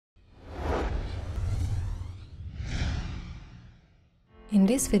In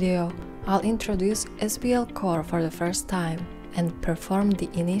this video, I'll introduce SBLCore for the first time and perform the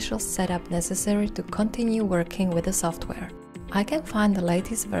initial setup necessary to continue working with the software. I can find the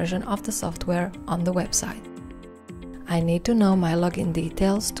latest version of the software on the website. I need to know my login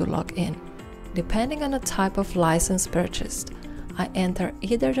details to log in. Depending on the type of license purchased, I enter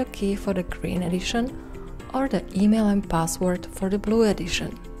either the key for the green edition or the email and password for the blue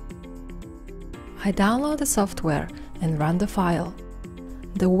edition. I download the software and run the file.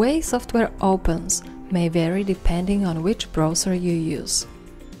 The way software opens may vary depending on which browser you use.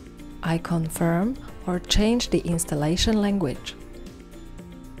 I confirm or change the installation language.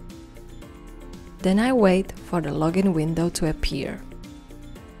 Then I wait for the login window to appear.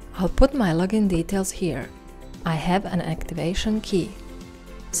 I'll put my login details here. I have an activation key.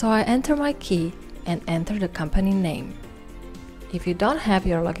 So I enter my key and enter the company name. If you don't have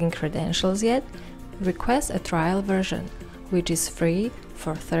your login credentials yet, request a trial version, which is free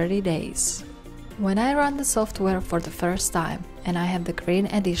for 30 days. When I run the software for the first time and I have the green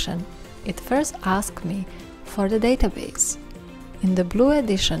edition, it first asks me for the database. In the blue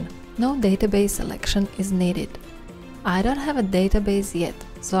edition, no database selection is needed. I don't have a database yet,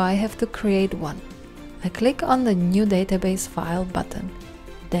 so I have to create one. I click on the New Database File button.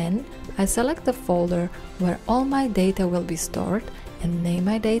 Then I select the folder where all my data will be stored and name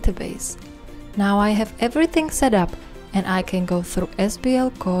my database. Now I have everything set up and I can go through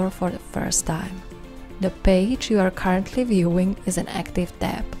SBLCore for the first time. The page you are currently viewing is an active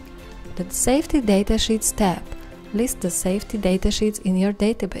tab. The Safety Datasheets tab lists the safety datasheets in your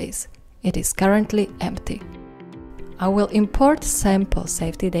database. It is currently empty. I will import sample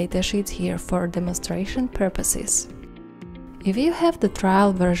safety datasheets here for demonstration purposes. If you have the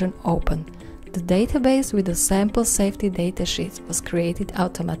trial version open, the database with the sample safety datasheets was created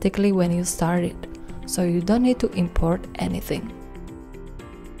automatically when you started, so you don't need to import anything.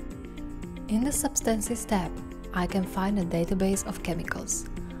 In the Substances tab, I can find a database of chemicals.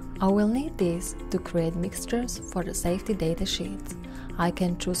 I will need these to create mixtures for the safety datasheets. I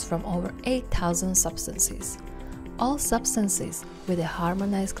can choose from over 8,000 substances. All substances with a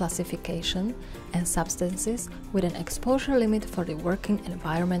harmonized classification and substances with an exposure limit for the working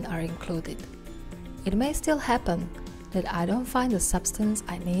environment are included. It may still happen that I don't find the substance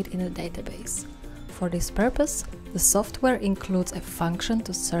I need in the database. For this purpose, the software includes a function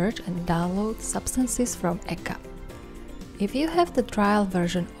to search and download substances from ECA. If you have the trial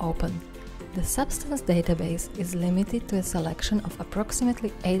version open, the substance database is limited to a selection of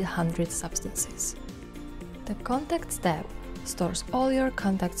approximately 800 substances. The Contacts tab stores all your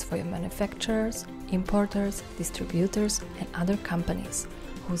contacts for your manufacturers, importers, distributors, and other companies,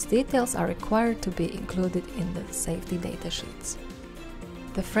 whose details are required to be included in the safety datasheets.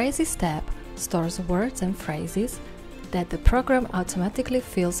 The Phrases tab stores words and phrases that the program automatically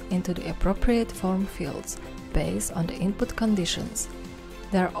fills into the appropriate form fields based on the input conditions.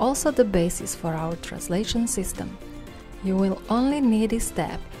 They are also the basis for our translation system. You will only need this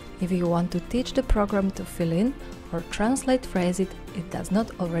tab if you want to teach the program to fill in or translate phrases it does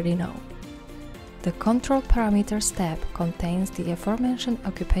not already know. The Control Parameters tab contains the aforementioned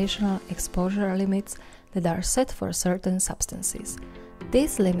occupational exposure limits that are set for certain substances.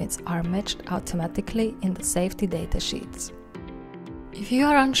 These limits are matched automatically in the safety datasheets. If you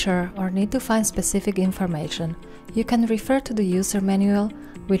are unsure or need to find specific information, you can refer to the user manual,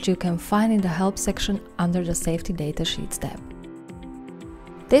 which you can find in the Help section under the Safety Datasheets tab.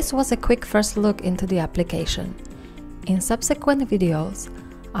 This was a quick first look into the application. In subsequent videos,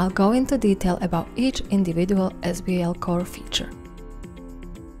 I'll go into detail about each individual SBLCore feature.